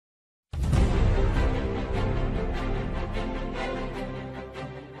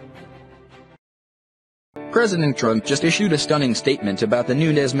President Trump just issued a stunning statement about the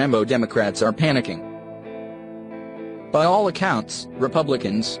Nunes Memo. Democrats are panicking. By all accounts,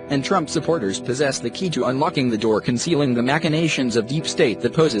 Republicans and Trump supporters possess the key to unlocking the door concealing the machinations of deep state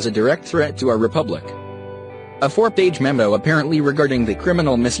that poses a direct threat to our republic. A 4-page memo apparently regarding the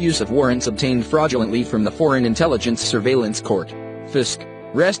criminal misuse of warrants obtained fraudulently from the Foreign Intelligence Surveillance Court, FISC,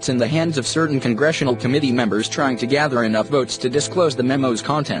 rests in the hands of certain congressional committee members trying to gather enough votes to disclose the memo's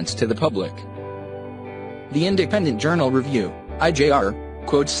contents to the public. The independent journal Review, IJR,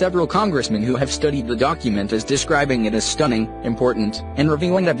 quotes several congressmen who have studied the document as describing it as stunning, important, and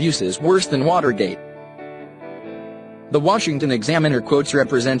revealing abuses worse than Watergate. The Washington Examiner quotes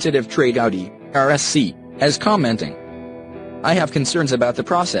Representative Trey Gowdy, RSC, as commenting, "I have concerns about the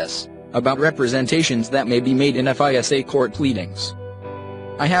process, about representations that may be made in FISA court pleadings.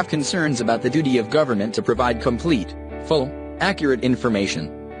 I have concerns about the duty of government to provide complete, full, accurate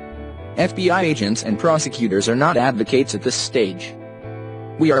information. FBI agents and prosecutors are not advocates at this stage.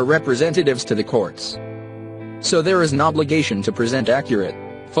 We are representatives to the courts. So there is an obligation to present accurate,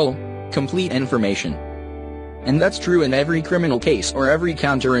 full, complete information. And that's true in every criminal case or every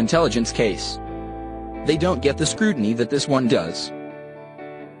counterintelligence case. They don't get the scrutiny that this one does.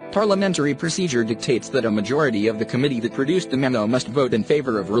 Parliamentary procedure dictates that a majority of the committee that produced the memo must vote in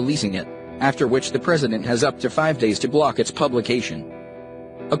favor of releasing it, after which the president has up to 5 days to block its publication.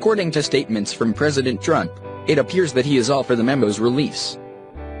 According to statements from President Trump, it appears that he is all for the memo's release."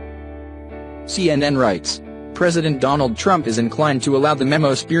 CNN writes, President Donald Trump is inclined to allow the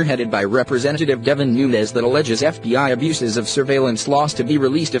memo spearheaded by Representative Devin Nunes that alleges FBI abuses of surveillance laws to be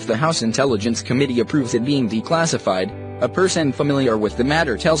released if the House Intelligence Committee approves it being declassified, a person familiar with the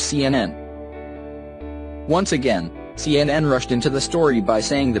matter tells CNN. Once again, CNN rushed into the story by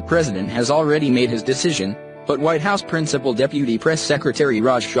saying the president has already made his decision, but White House Principal Deputy Press Secretary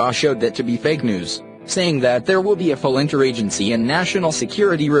Raj Shah showed that to be fake news, saying that there will be a full interagency and national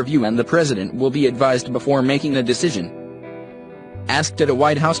security review and the president will be advised before making a decision. Asked at a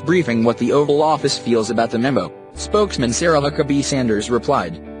White House briefing what the Oval Office feels about the memo, spokesman Sarah Huckabee Sanders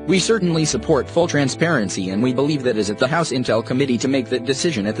replied, "We certainly support full transparency and we believe that is at the House Intel Committee to make that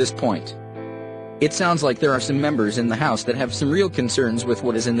decision at this point. It sounds like there are some members in the House that have some real concerns with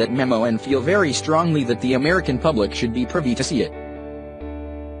what is in that memo and feel very strongly that the American public should be privy to see it."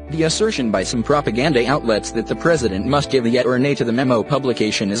 The assertion by some propaganda outlets that the president must give a yet or nay to the memo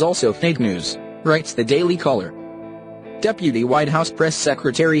publication is also fake news, writes the Daily Caller. Deputy White House Press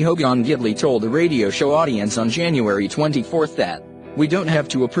Secretary Hogan Gidley told a radio show audience on January 24 that, "We don't have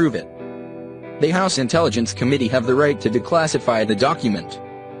to approve it. The House Intelligence Committee have the right to declassify the document."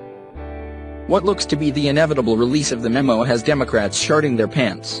 What looks to be the inevitable release of the memo has Democrats sharding their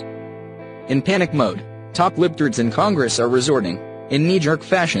pants. In panic mode, top libtards in Congress are resorting, in knee-jerk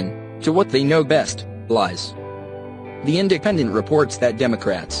fashion, to what they know best, lies. The Independent reports that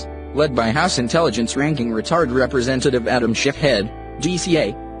Democrats, led by House Intelligence Ranking Retard Representative Adam Schiff head,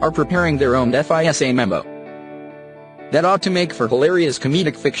 GCA, are preparing their own FISA memo. That ought to make for hilarious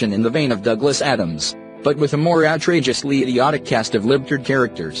comedic fiction in the vein of Douglas Adams, but with a more outrageously idiotic cast of libtard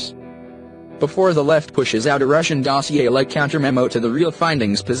characters. Before the left pushes out a Russian dossier-like counter-memo to the real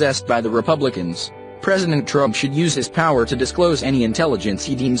findings possessed by the Republicans, President Trump should use his power to disclose any intelligence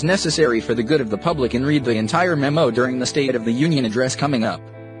he deems necessary for the good of the public and read the entire memo during the State of the Union address coming up.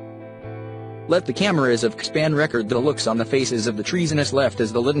 Let the cameras of CSPAN record the looks on the faces of the treasonous left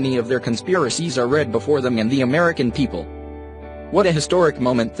as the litany of their conspiracies are read before them and the American people. What a historic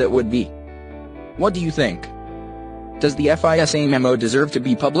moment that would be. What do you think? Does the FISA memo deserve to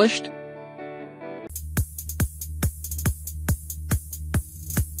be published?